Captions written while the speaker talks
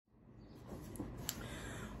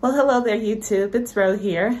Well, hello there, YouTube. It's Ro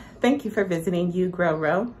here. Thank you for visiting You Grow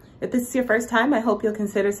Ro. If this is your first time, I hope you'll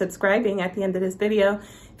consider subscribing at the end of this video.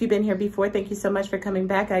 If you've been here before, thank you so much for coming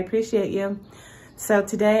back. I appreciate you. So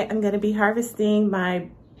today I'm going to be harvesting my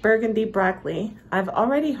Burgundy broccoli. I've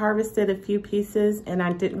already harvested a few pieces and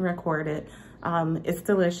I didn't record it. It's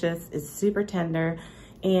delicious. It's super tender.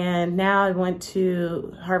 And now I want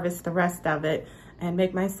to harvest the rest of it and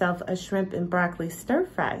make myself a shrimp and broccoli stir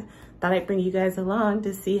fry. Thought I'd bring you guys along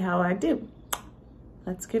to see how I do.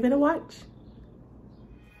 Let's give it a watch.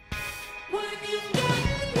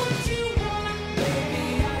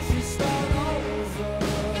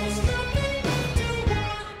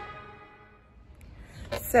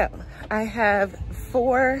 So I have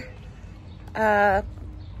 4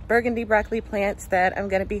 Burgundy broccoli plants that I'm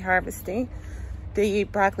going to be harvesting the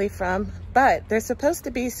broccoli from, but they're supposed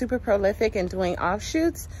to be super prolific and doing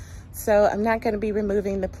offshoots, so I'm not going to be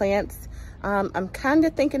removing the plants. I'm kind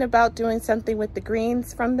of thinking about doing something with the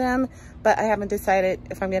greens from them, but I haven't decided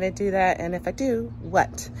if I'm going to do that, and if I do,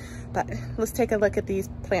 what. But let's take a look at these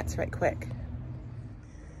plants right quick.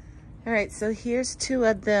 All right, so here's 2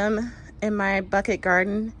 of them in my bucket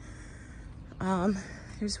garden.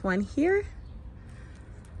 There's one here.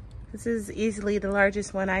 This is easily the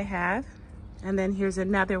largest one I have. And then here's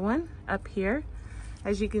another one up here.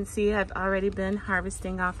 As you can see, I've already been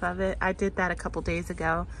harvesting off of it. I did that a couple days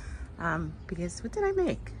ago because what did I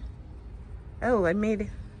make? Oh, I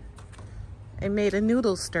made a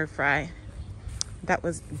noodle stir fry. That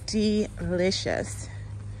was delicious.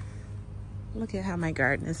 Look at how my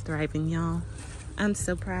garden is thriving, y'all. I'm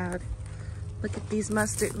so proud. Look at these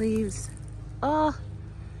mustard leaves. Oh,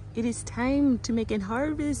 it is time to make an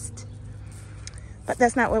harvest. But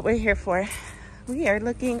that's not what we're here for. We are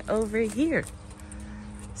looking over here.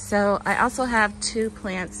 So I also have 2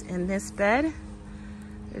 plants in this bed.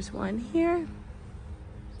 There's one here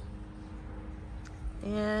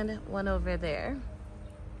and one over there.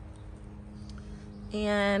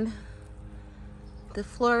 And the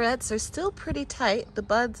florets are still pretty tight, the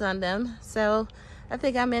buds on them. So I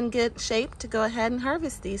think I'm in good shape to go ahead and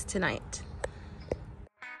harvest these tonight.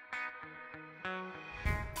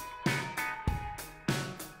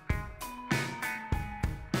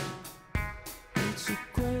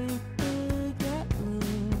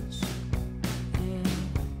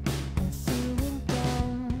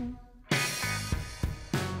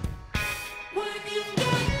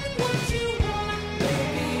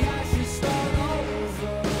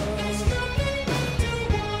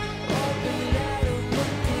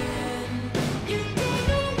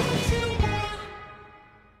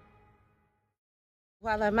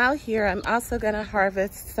 While I'm out here, I'm also going to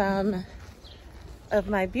harvest some of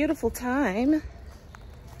my beautiful thyme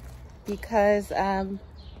because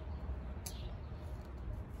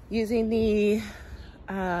using the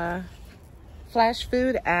Flash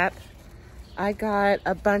Food app, I got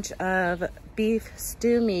a bunch of beef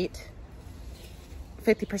stew meat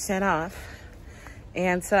 50% off.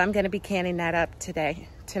 And so I'm going to be canning that up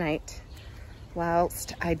tonight,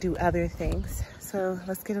 whilst I do other things. So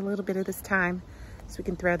let's get a little bit of this thyme. So we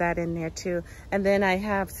can throw that in there too. And then I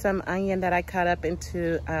have some onion that I cut up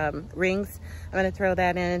into rings. I'm gonna throw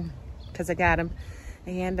that in because I got them.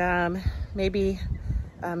 And maybe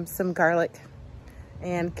some garlic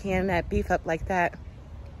and can that beef up like that.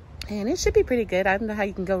 And it should be pretty good. I don't know how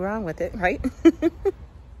you can go wrong with it, right?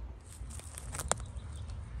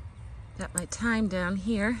 Got my thyme down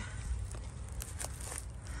here.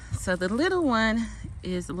 So the little one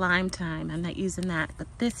is lime thyme. I'm not using that, but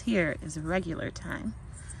this here is regular thyme.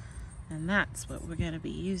 And that's what we're gonna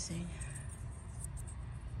be using.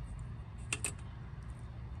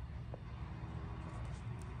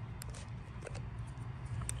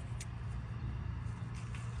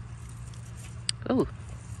 Oh,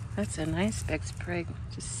 that's a nice big sprig.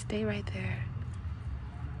 Just stay right there.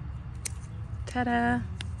 Ta-da!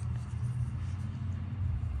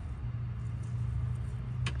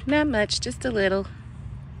 Not much, just a little.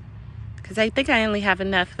 Because I think I only have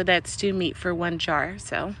enough of that stew meat for 1 jar,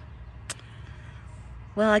 so.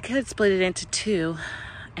 Well, I could split it into 2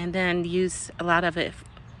 and then use a lot of it,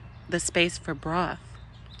 the space for broth.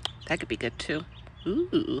 That could be good too.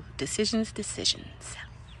 Ooh, decisions.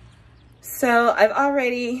 So I've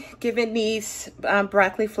already given these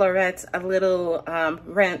broccoli florets a little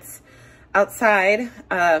rinse outside,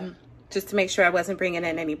 just to make sure I wasn't bringing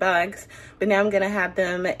in any bugs. But now I'm gonna have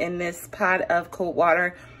them in this pot of cold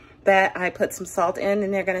water that I put some salt in,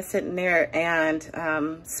 and they're gonna sit in there and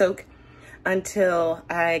soak until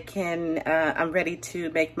I'm ready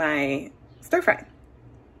to make my stir fry.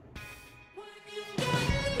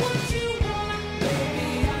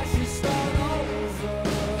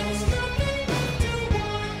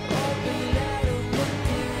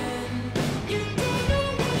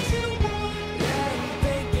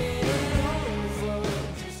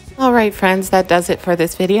 right, friends, that does it for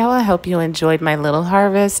this video. I hope you enjoyed my little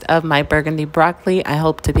harvest of my burgundy broccoli. I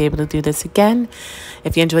hope to be able to do this again.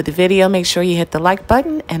 If you enjoyed the video, make sure you hit the like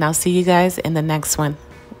button, and I'll see you guys in the next one.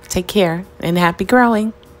 Take care and happy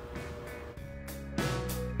growing.